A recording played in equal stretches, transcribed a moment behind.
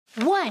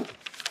1.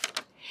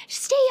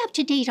 Stay up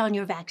to date on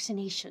your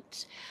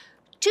vaccinations.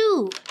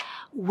 2.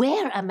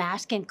 Wear a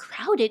mask in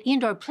crowded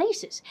indoor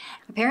places.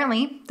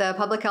 Apparently, the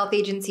Public Health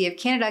Agency of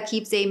Canada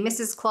keeps a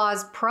Mrs.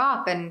 Claus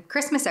prop and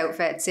Christmas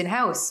outfits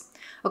in-house,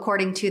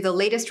 according to the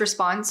latest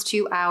response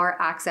to our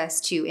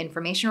Access to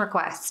Information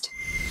request.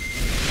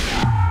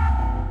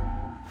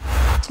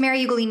 Tamara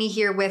Ugolini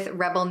here with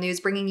Rebel News,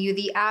 bringing you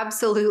the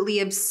absolutely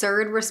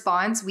absurd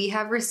response we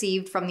have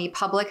received from the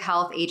Public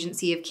Health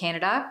Agency of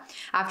Canada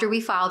after we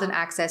filed an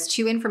Access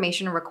to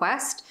Information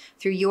request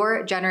through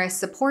your generous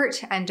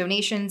support and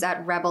donations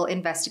at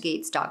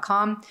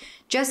rebelinvestigates.com,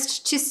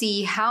 just to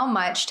see how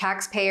much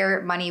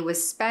taxpayer money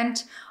was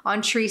spent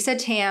on Theresa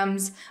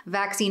Tam's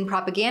vaccine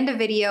propaganda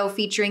video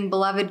featuring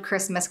beloved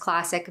Christmas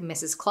classic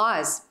Mrs.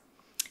 Claus.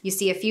 You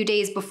see, a few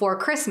days before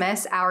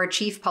Christmas, our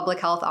Chief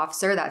Public Health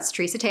Officer, that's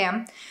Theresa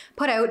Tam,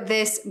 put out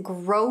this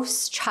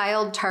gross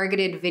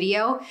child-targeted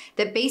video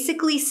that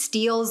basically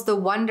steals the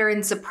wonder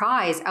and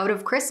surprise out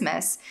of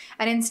Christmas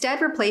and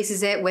instead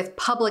replaces it with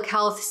public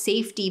health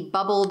safety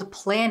bubbled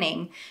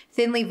planning,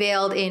 thinly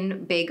veiled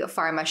in big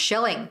pharma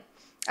shilling,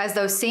 as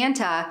though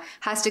Santa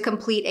has to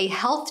complete a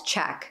health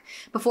check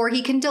before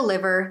he can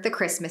deliver the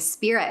Christmas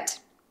spirit.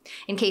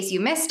 In case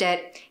you missed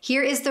it,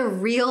 here is the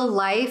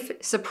real-life,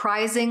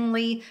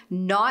 surprisingly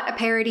not a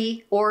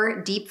parody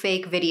or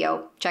deepfake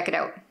video. Check it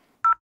out.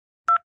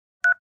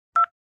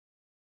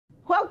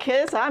 Well,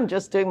 kids, I'm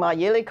just doing my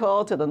yearly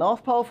call to the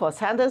North Pole for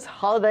Santa's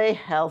holiday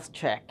health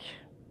check.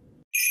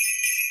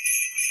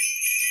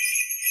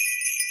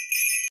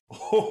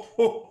 Why,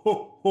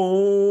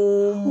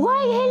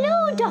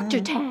 hello,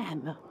 Dr.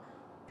 Tam.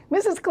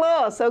 Mrs.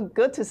 Claus, so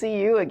good to see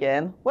you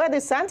again. Where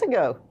did Santa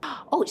go?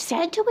 Oh,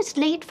 Santa was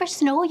late for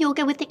snow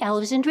yoga with the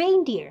elves and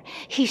reindeer.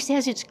 He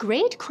says it's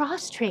great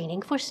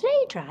cross-training for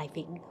sleigh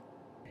driving.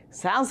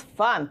 Sounds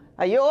fun.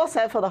 Are you all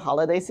set for the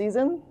holiday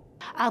season?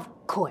 Of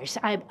course.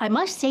 I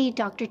must say,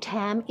 Dr.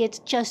 Tam,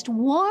 it just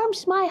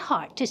warms my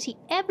heart to see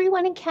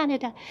everyone in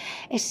Canada,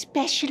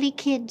 especially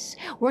kids,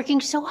 working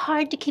so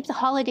hard to keep the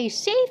holidays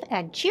safe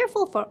and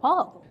cheerful for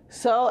all.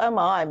 So am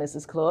I,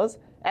 Mrs. Claus.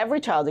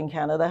 Every child in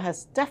Canada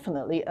has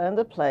definitely earned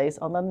a place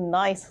on the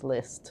nice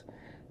list.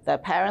 Their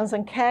parents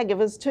and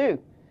caregivers too.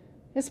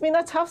 It's been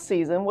a tough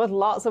season with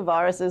lots of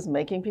viruses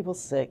making people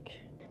sick.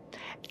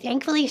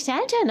 Thankfully,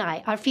 Santa and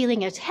I are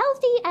feeling as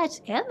healthy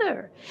as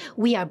ever.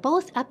 We are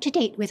both up to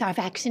date with our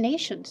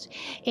vaccinations,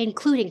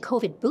 including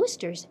COVID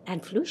boosters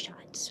and flu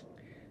shots.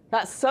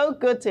 That's so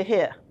good to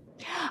hear.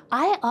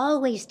 I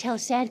always tell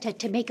Santa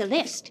to make a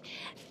list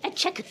and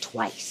check it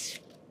twice.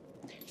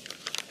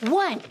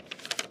 1.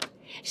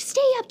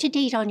 Stay up to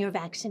date on your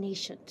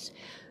vaccinations.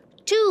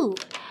 2.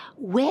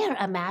 Wear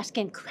a mask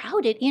in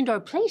crowded indoor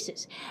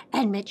places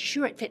and make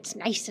sure it fits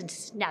nice and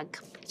snug.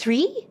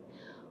 3.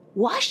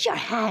 Wash your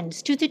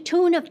hands to the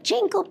tune of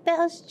jingle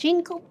bells,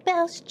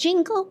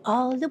 jingle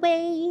all the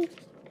way.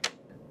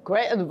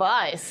 Great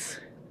advice.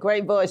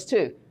 Great voice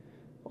too.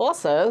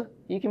 Also,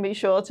 you can be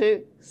sure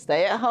to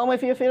stay at home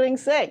if you're feeling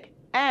sick.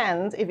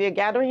 And if you're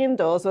gathering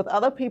indoors with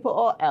other people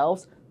or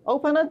elves,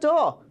 open a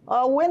door or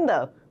a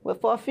window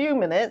for a few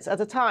minutes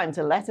at a time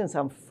to let in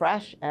some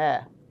fresh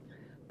air.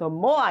 The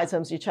more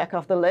items you check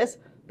off the list,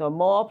 the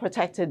more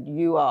protected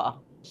you are.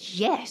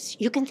 Yes,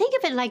 you can think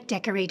of it like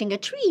decorating a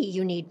tree.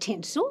 You need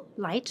tinsel,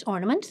 lights,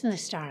 ornaments, and the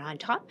star on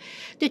top.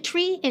 The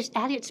tree is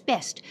at its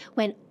best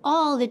when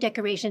all the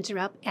decorations are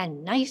up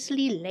and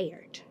nicely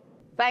layered.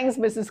 Thanks,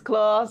 Mrs.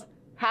 Claus.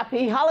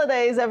 Happy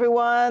holidays,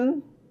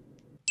 everyone.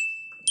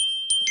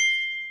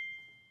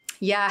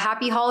 Yeah,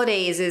 happy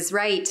holidays is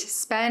right.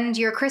 Spend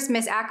your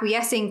Christmas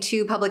acquiescing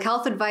to public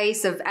health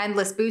advice of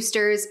endless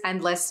boosters,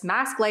 endless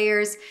mask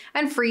layers,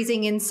 and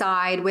freezing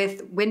inside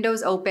with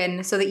windows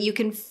open so that you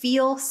can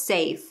feel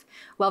safe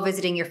while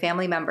visiting your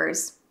family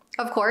members.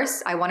 Of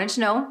course, I wanted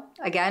to know,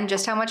 again,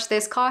 just how much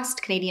this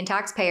cost Canadian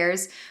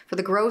taxpayers for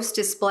the gross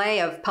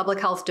display of public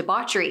health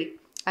debauchery,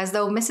 as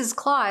though Mrs.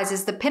 Claus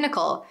is the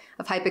pinnacle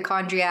of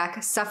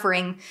hypochondriac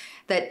suffering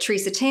that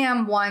Theresa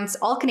Tam wants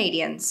all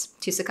Canadians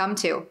to succumb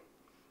to.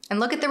 And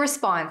look at the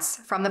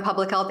response from the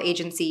Public Health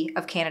Agency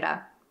of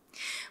Canada.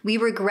 We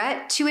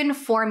regret to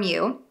inform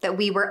you that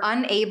we were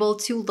unable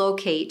to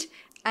locate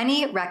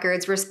any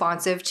records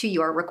responsive to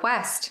your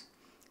request.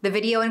 The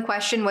video in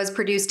question was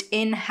produced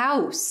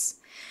in-house.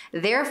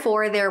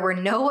 Therefore, there were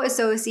no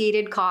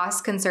associated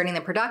costs concerning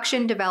the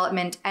production,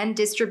 development, and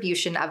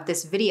distribution of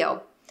this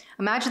video.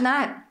 Imagine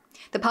that.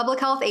 The Public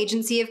Health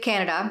Agency of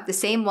Canada, the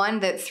same one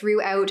that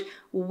threw out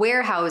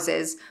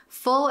warehouses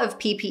full of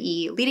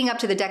PPE leading up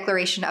to the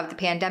declaration of the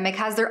pandemic,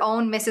 has their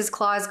own Mrs.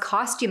 Claus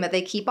costume that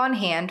they keep on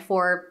hand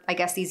for, I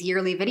guess, these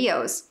yearly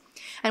videos.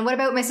 And what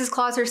about Mrs.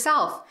 Claus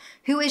herself?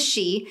 Who is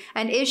she,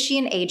 and is she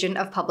an agent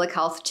of public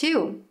health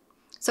too?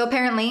 So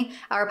apparently,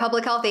 our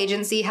public health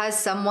agency has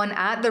someone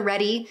at the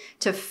ready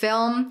to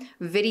film,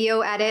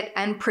 video edit,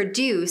 and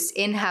produce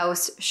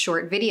in-house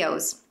short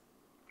videos.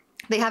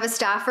 They have a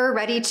staffer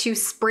ready to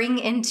spring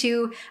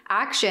into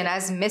action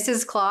as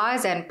Mrs.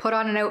 Claus and put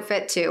on an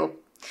outfit too.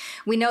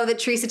 We know that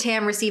Theresa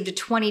Tam received a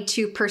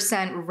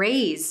 22%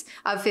 raise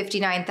of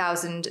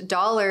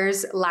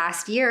 $59,000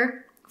 last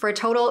year for a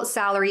total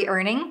salary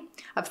earning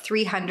of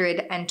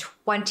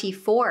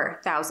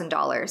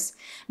 $324,000.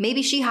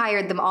 Maybe she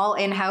hired them all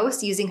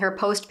in-house using her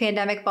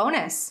post-pandemic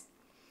bonus.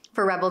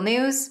 For Rebel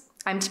News,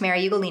 I'm Tamara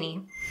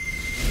Ugolini.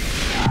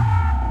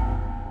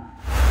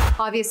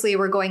 Obviously,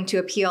 we're going to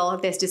appeal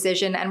this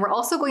decision, and we're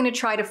also going to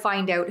try to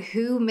find out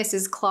who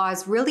Mrs.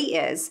 Claus really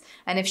is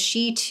and if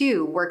she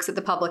too works at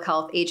the Public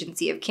Health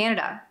Agency of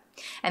Canada.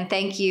 And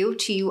thank you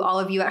to all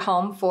of you at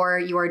home for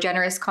your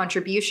generous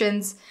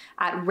contributions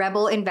at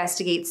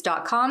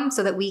rebelinvestigates.com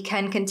so that we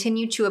can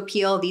continue to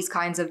appeal these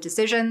kinds of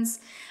decisions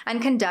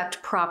and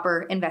conduct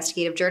proper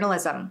investigative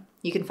journalism.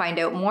 You can find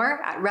out more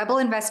at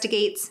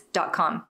rebelinvestigates.com.